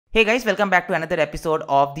Hey guys, welcome back to another episode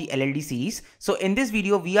of the LLD series. So in this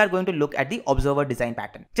video, we are going to look at the observer design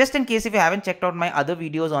pattern. Just in case if you haven't checked out my other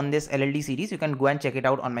videos on this LLD series, you can go and check it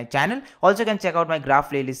out on my channel. Also, you can check out my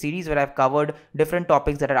graph playlist series where I've covered different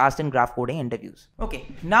topics that are asked in graph coding interviews. Okay,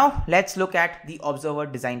 now let's look at the observer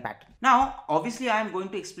design pattern. Now, obviously, I am going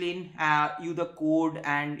to explain you the code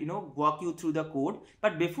and walk you through the code.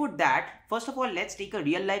 But before that, first of all, let's take a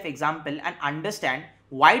real life example and understand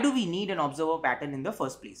why do we need an observer pattern in the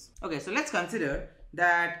first place. Okay, so let's consider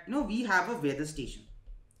that we have a weather station,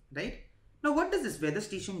 right? Now what does this weather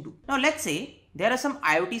station do? Now let's say there are some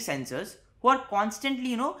IoT sensors who are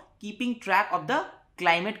constantly keeping track of the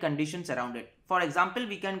climate conditions around it. For example,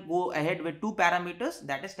 we can go ahead with two parameters,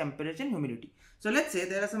 that is temperature and humidity. So let's say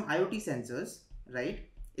there are some IoT sensors, right,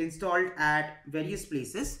 installed at various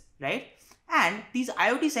places, right? And these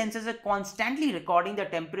IoT sensors are constantly recording the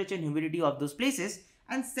temperature and humidity of those places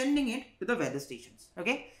and sending it to the weather stations.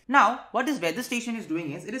 Okay. Now, what this weather station is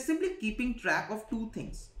doing is, it is simply keeping track of two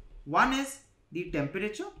things. One is the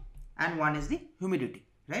temperature and one is the humidity,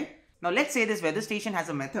 right? Now, let's say this weather station has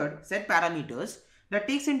a method, set parameters, that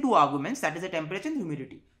takes in two arguments, that is the temperature and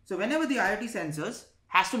humidity. So, whenever the IoT sensors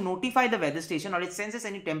has to notify the weather station or it senses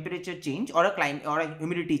any temperature change or a climate or a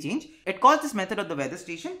humidity change, it calls this method of the weather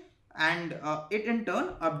station and it in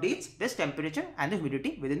turn updates this temperature and the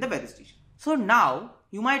humidity within the weather station. So now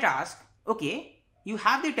you might ask, okay, you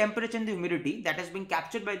have the temperature and the humidity that has been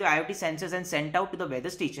captured by the IoT sensors and sent out to the weather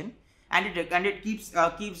station, and it keeps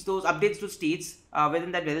those updates to states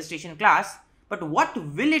within that weather station class. But what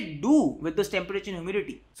will it do with those temperature and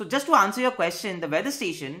humidity? So just to answer your question, the weather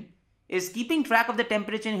station is keeping track of the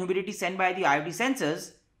temperature and humidity sent by the IoT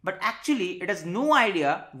sensors, but actually it has no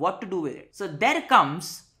idea what to do with it. So there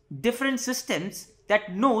comes different systems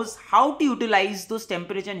that knows how to utilize those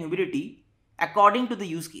temperature and humidity according to the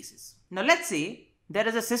use cases. Now let's say there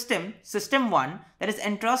is a system 1 that is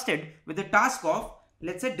entrusted with the task of,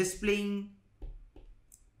 let's say, displaying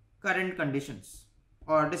current conditions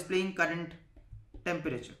or displaying current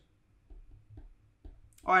temperature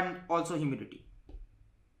and also humidity.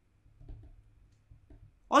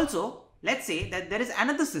 Also, let's say that there is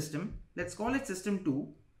another system, let's call it system 2,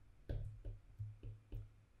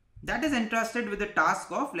 that is entrusted with the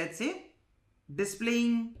task of, let's say,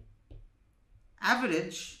 displaying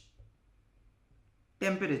average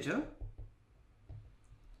temperature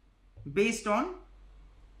based on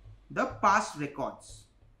the past records.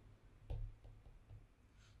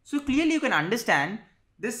 So clearly you can understand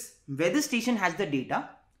this weather station has the data,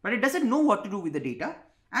 but it doesn't know what to do with the data.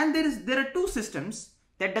 And there are two systems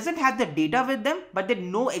that doesn't have the data with them, but they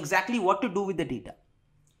know exactly what to do with the data.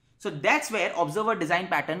 So that's where observer design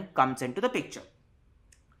pattern comes into the picture.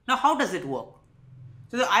 Now how does it work?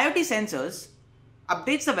 So the IoT sensors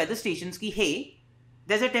updates the weather stations ki, hey,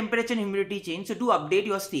 there's a temperature and humidity change, so do update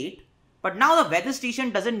your state. But now the weather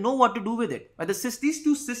station doesn't know what to do with it. But these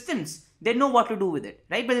two systems, they know what to do with it,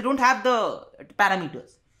 right? But they don't have the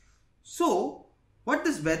parameters. So what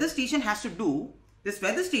this weather station has to do, this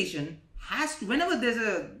weather station has to, whenever there's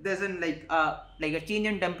a change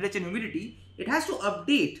in temperature and humidity, it has to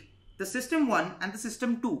update the system 1 and the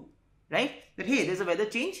system 2, right? That hey, there's a weather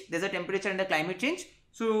change, there's a temperature and a climate change.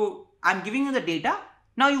 So I'm giving you the data.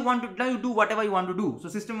 Now you do whatever you want to do. So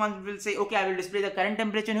system 1 will say, okay, I will display the current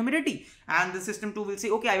temperature and humidity, and the system 2 will say,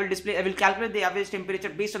 okay, I will calculate the average temperature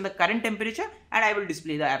based on the current temperature and I will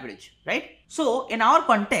display the average, right? So in our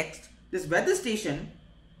context, this weather station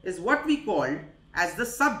is what we call as the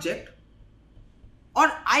subject,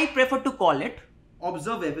 or I prefer to call it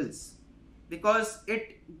observables, because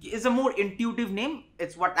it is a more intuitive name.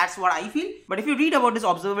 That's what I feel. But if you read about this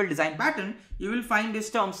observable design pattern, you will find this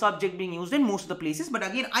term subject being used in most of the places. But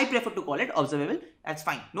again, I prefer to call it observable. That's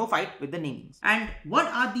fine. No fight with the namings. And what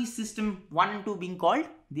are these system 1 and 2 being called?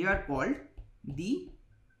 They are called the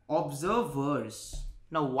observers.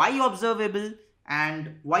 Now, why observable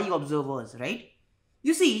and why observers, right?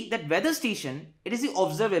 You see that weather station, it is the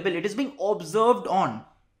observable. It is being observed on.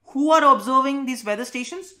 Who are observing these weather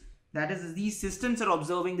stations? That is, these systems are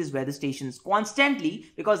observing these weather stations constantly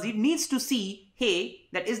because it needs to see, hey,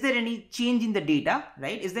 that is there any change in the data,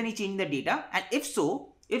 right? Is there any change in the data? And if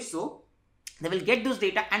so, they will get those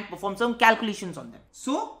data and perform some calculations on them.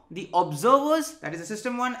 So the observers, that is the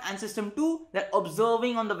system 1 and system 2, they're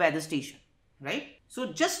observing on the weather station, right?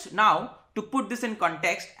 So just now, to put this in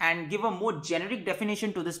context and give a more generic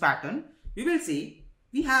definition to this pattern, we will say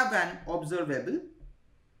we have an observable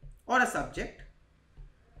or a subject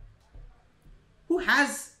who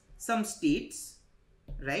has some states,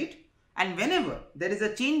 right? And whenever there is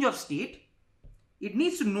a change of state, it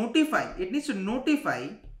needs to notify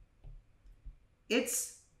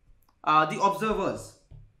its the observers,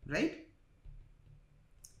 right?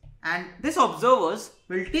 And these observers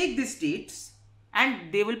will take the states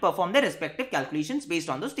and they will perform their respective calculations based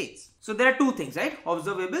on those states. So there are two things, right?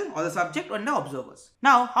 Observable or the subject and the observers.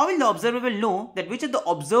 Now, how will the observable know that which of the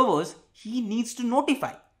observers he needs to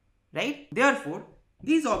notify, right? Therefore,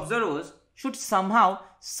 these observers should somehow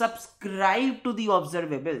subscribe to the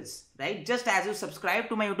observables, right? Just as you subscribe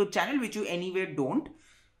to my YouTube channel, which you anyway don't.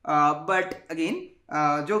 But again,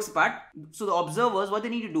 jokes apart, so the observers, what they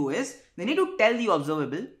need to do is, they need to tell the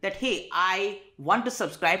observable that, hey, I want to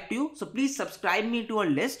subscribe to you, so please subscribe me to a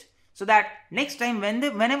list, so that next time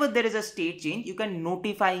whenever there is a state change, you can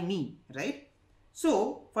notify me, right?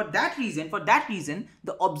 So for that reason,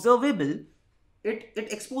 the observable, it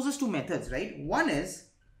exposes two methods, right? One is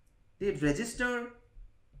the register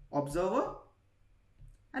observer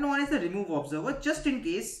and one is the remove observer, just in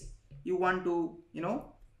case you want to,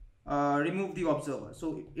 remove the observer.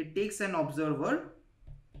 So it takes an observer,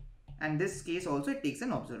 and this case also it takes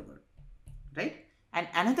an observer, right? And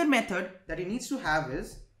another method that it needs to have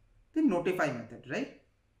is the notify method, right?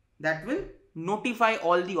 That will notify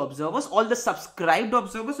all the observers, all the subscribed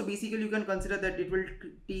observers. So basically you can consider that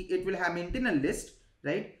it will have maintain a list,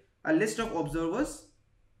 right? A list of observers,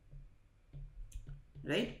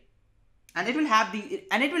 right? And it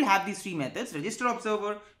will have these three methods: register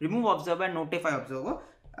observer, remove observer, and notify observer.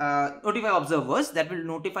 Notify observers, that will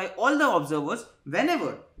notify all the observers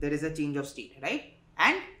whenever there is a change of state, right?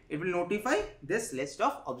 And it will notify this list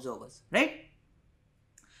of observers, right?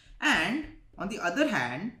 And on the other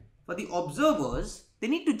hand, for the observers, they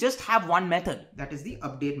need to just have one method, that is the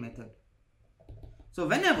update method. So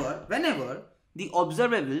whenever the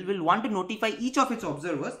observable will want to notify each of its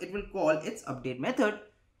observers, it will call its update method,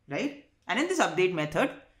 right? And in this update method,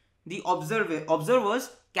 the observers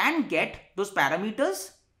can get those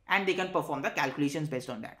parameters and they can perform the calculations based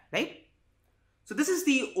on that, right? So this is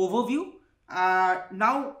the overview.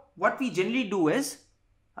 Now what we generally do is,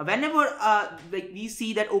 whenever we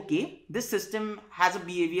see that, okay, this system has a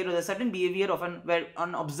behavior or a certain behavior of where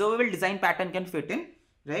an observable design pattern can fit in,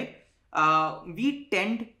 right? We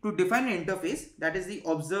tend to define an interface, that is the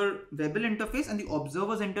observable interface and the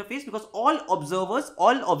observers interface, because all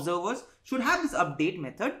observers should have this update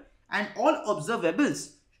method, and all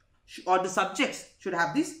observables or the subjects should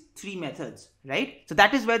have these three methods, right? So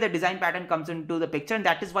that is where the design pattern comes into the picture, and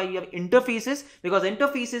that is why we have interfaces, because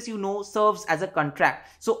interfaces, serves as a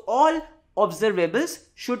contract. So all observables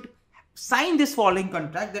should sign this following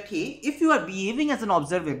contract that, hey, if you are behaving as an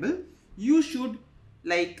observable, you should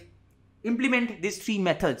implement these three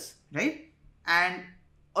methods, right? And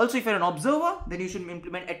also if you're an observer, then you should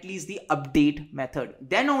implement at least the update method.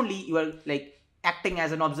 Then only you are acting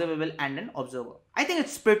as an observable and an observer. I think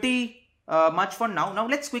it's pretty much for now. Now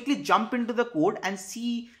let's quickly jump into the code and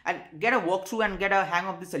see and get a walkthrough and get a hang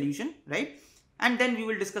of the solution, right? And then we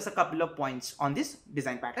will discuss a couple of points on this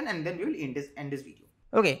design pattern, and then we will end this video.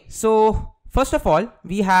 Okay, so first of all,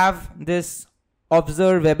 we have this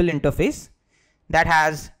observable interface that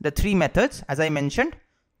has the three methods, as I mentioned.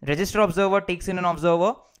 Register observer takes in an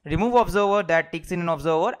observer, remove observer that takes in an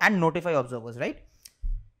observer, and notify observers, right?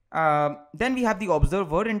 Then we have the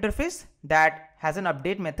observer interface that has an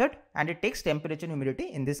update method, and it takes temperature and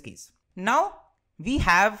humidity in this case. Now we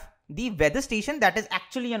have the weather station that is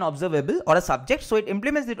actually an observable or a subject, so it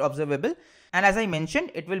implements the observable, and as I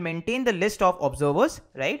mentioned, it will maintain the list of observers,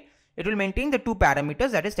 right? It will maintain the two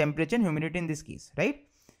parameters, that is temperature and humidity in this case, right?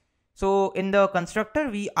 So in the constructor,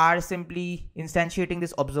 we are simply instantiating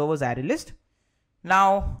this observers array list.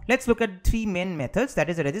 Now let's look at three main methods, that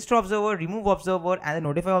is the register observer, remove observer, and the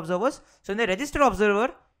notify observers. So in the register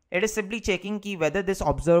observer, it is simply checking whether this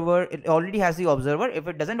observer, it already has the observer. If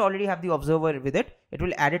it doesn't already have the observer with it, it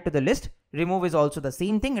will add it to the list. Remove is also the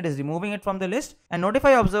same thing, it is removing it from the list. And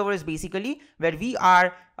notify observer is basically where we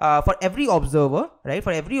are, for every observer, right?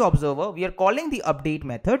 For every observer, we are calling the update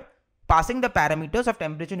method, passing the parameters of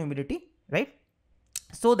temperature and humidity, right?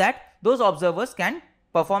 So that those observers can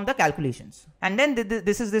perform the calculations. And then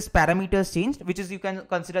this parameters changed, which is, you can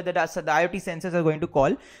consider that as the IoT sensors are going to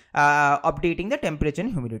call updating the temperature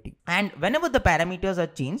and humidity. And whenever the parameters are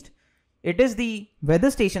changed, it is the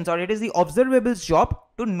weather stations or it is the observable's job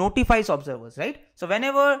to notify observers, right? So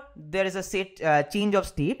whenever there is a change of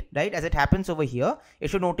state, right, as it happens over here, it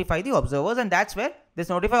should notify the observers, and that's where this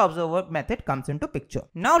notify observer method comes into picture.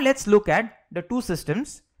 Now let's look at the two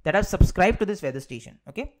systems that are subscribed to this weather station,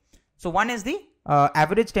 okay? So one is the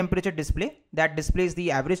average temperature display that displays the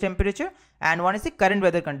average temperature, and one is the current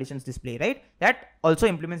weather conditions display, right? That also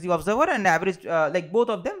implements the observer, and average, both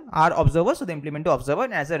of them are observers, so they implement the observer,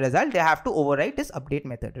 and as a result, they have to override this update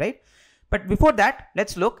method, right? But before that,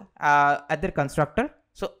 let's look at the constructor.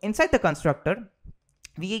 So inside the constructor,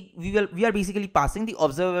 we are basically passing the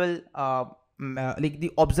observable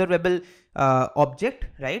object,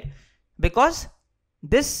 right? Because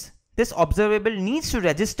this observable needs to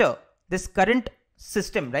register this current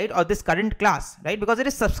system, right, or this current class, right, because it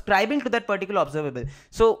is subscribing to that particular observable.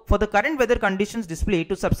 So for the current weather conditions display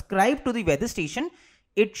to subscribe to the weather station,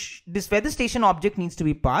 this weather station object needs to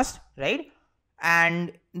be passed, right?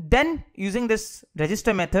 And then using this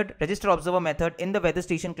register observer method in the weather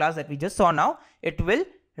station class that we just saw now, it will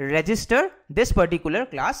register this particular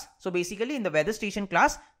class. So basically in the weather station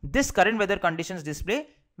class, this current weather conditions display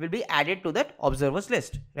will be added to that observers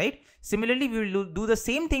list, right? Similarly, we will do the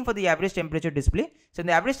same thing for the average temperature display. So in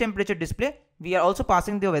the average temperature display, we are also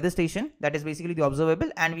passing the weather station, that is basically the observable,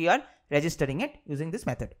 and we are registering it using this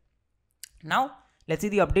method. Now let's see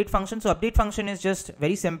the update function. So update function is just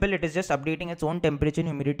very simple. It is just updating its own temperature and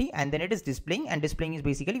humidity, and then it is displaying, and displaying is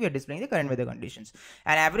basically we are displaying the current weather conditions.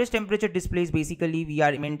 And average temperature display is basically we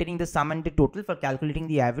are maintaining the sum and the total for calculating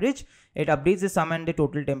the average. It updates the sum and the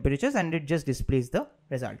total temperatures, and it just displays the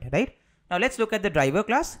result, right? Now let's look at the driver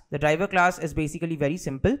class. The driver class is basically very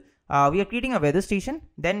simple. We are creating a weather station,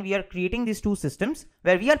 then we are creating these two systems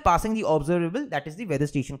where we are passing the observable, that is the weather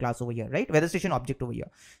station class over here, right? Weather station object over here.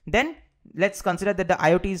 Then let's consider that the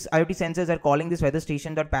IoT sensors are calling this weather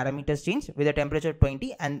station dot parameters change with a temperature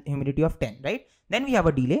 20 and humidity of 10, right? Then we have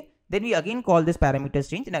a delay. Then we again call this parameters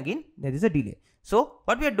change, and again there is a delay. So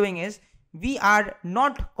what we are doing is we are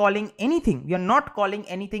not calling anything. We are not calling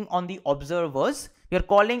anything on the observers. We are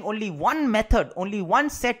calling only one method, only one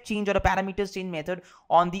set change or a parameters change method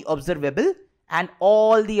on the observable, and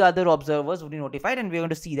all the other observers will be notified, and we are going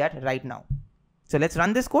to see that right now. So let's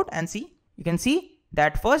run this code and see. You can see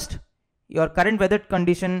that first your current weather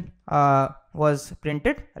condition was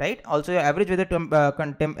printed, right? Also your average weather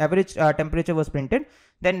temperature was printed.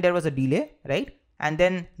 Then there was a delay, right? And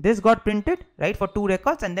then this got printed, right, for 2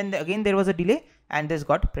 records, and then again there was a delay, and this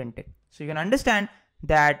got printed. So you can understand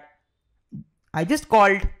that I just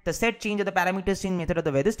called the set change or the parameters change method of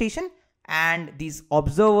the weather station, and these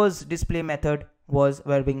observers display method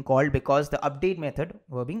were being called because the update method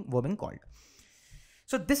were being called.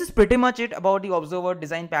 So this is pretty much it about the observer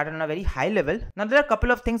design pattern on a very high level. Now there are a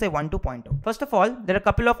couple of things I want to point out. First of all, there are a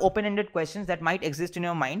couple of open-ended questions that might exist in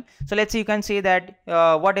your mind. So let's say you can say that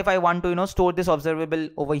what if I want to store this observable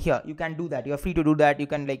over here? You can do that. You're free to do that. You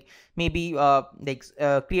can maybe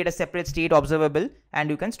create a separate state observable and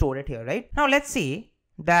you can store it here, right? Now let's say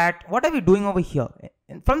that what are we doing over here?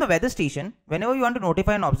 From the weather station, whenever you want to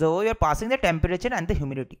notify an observer, you're passing the temperature and the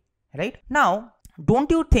humidity, right? Now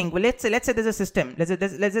don't you think, well, let's say there's a system, let's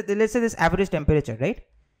say this average temperature, right?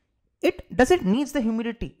 Does it needs the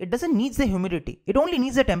humidity? It doesn't need the humidity. It only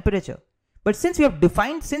needs the temperature. But since we have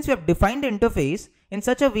defined the interface in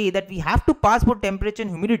such a way that we have to pass both temperature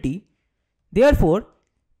and humidity, therefore,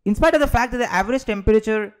 in spite of the fact that the average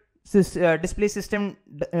temperature display system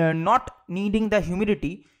not needing the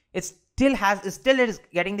humidity, it still is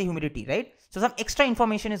getting the humidity, right? So some extra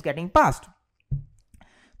information is getting passed.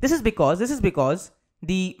 This is because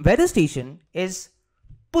the weather station is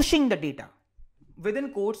pushing the data,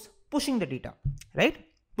 within quotes, pushing the data, right?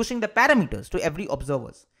 Pushing the parameters to every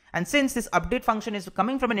observers. And since this update function is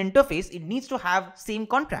coming from an interface, it needs to have same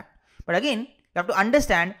contract. But again, you have to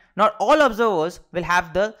understand not all observers will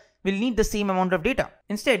need the same amount of data.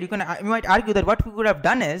 Instead, you might argue that what we could have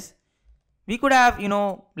done is we could have,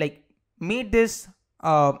 made this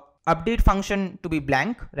update function to be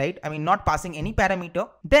blank, right? I mean, not passing any parameter.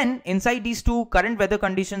 Then inside these two current weather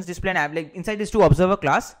conditions display and inside these two observer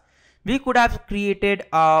class, we could have created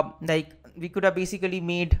we could have basically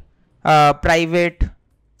made private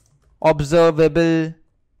observable.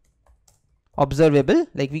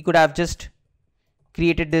 We could have just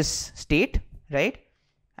created this state, right?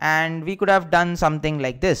 And we could have done something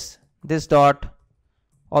like this dot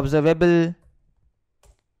observable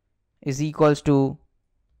is equals to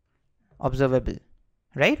observable,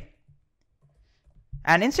 right?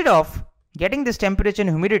 And instead of getting this temperature and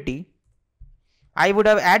humidity, I should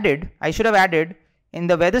have added in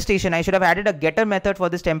the weather station, I should have added a getter method for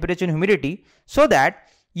this temperature and humidity, so that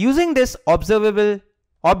using this observable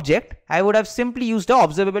object, I would have simply used the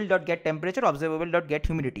observable.getTemperature,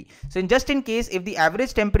 observable.getHumidity. So in case if the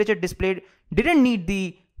average temperature displayed didn't need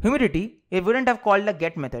the humidity, it wouldn't have called the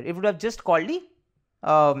get method. It would have just called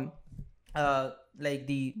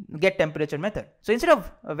the get temperature method. So instead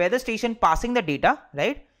of a weather station passing the data,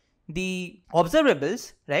 right, the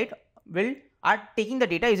observables, right, are taking the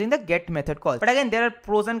data using the get method call. But again, there are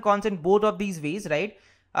pros and cons in both of these ways, right?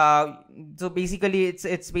 So basically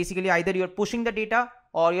it's basically either you're pushing the data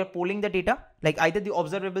or you're polling the data, like either the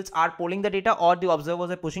observables are polling the data or the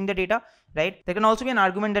observers are pushing the data, right? There can also be an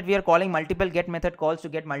argument that we are calling multiple get method calls to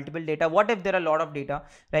get multiple data. What if there are a lot of data,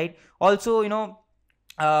 right? Also,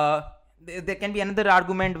 there can be another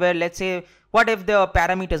argument where, let's say, what if the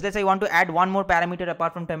parameters, let's say I want to add one more parameter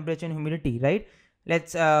apart from temperature and humidity, right? Then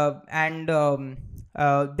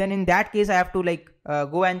in that case I have to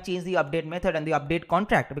go and change the update method and the update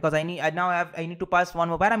contract, because I need to pass one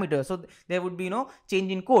more parameter, so there would be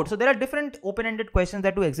change in code. So there are different open-ended questions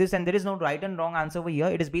that do exist, and there is no right and wrong answer over here.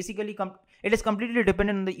 It is basically it is completely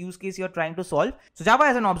dependent on the use case you're trying to solve. So Java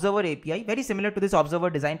has an observer API very similar to this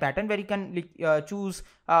observer design pattern, where you can choose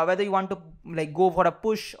whether you want to go for a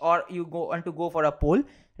push or you want to go for a poll,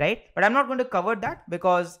 right? But I'm not going to cover that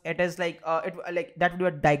because it is that would be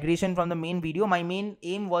a digression from the main video. My main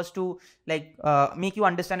aim was to make you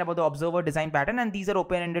understand about the observer design pattern, and these are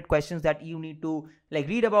open-ended questions that you need to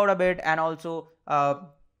read about a bit, and also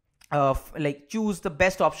choose the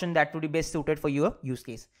best option that would be best suited for your use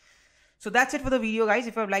case. So that's it for the video, guys.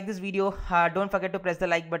 If you have liked this video, don't forget to press the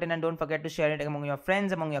like button, and don't forget to share it among your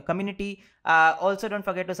friends, among your community. Also, don't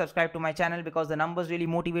forget to subscribe to my channel, because the numbers really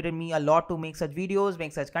motivated me a lot to make such videos,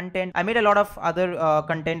 make such content. I made a lot of other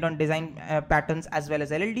content on design patterns as well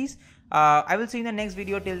as LLDs. I will see you in the next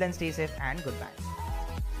video. Till then, stay safe and goodbye.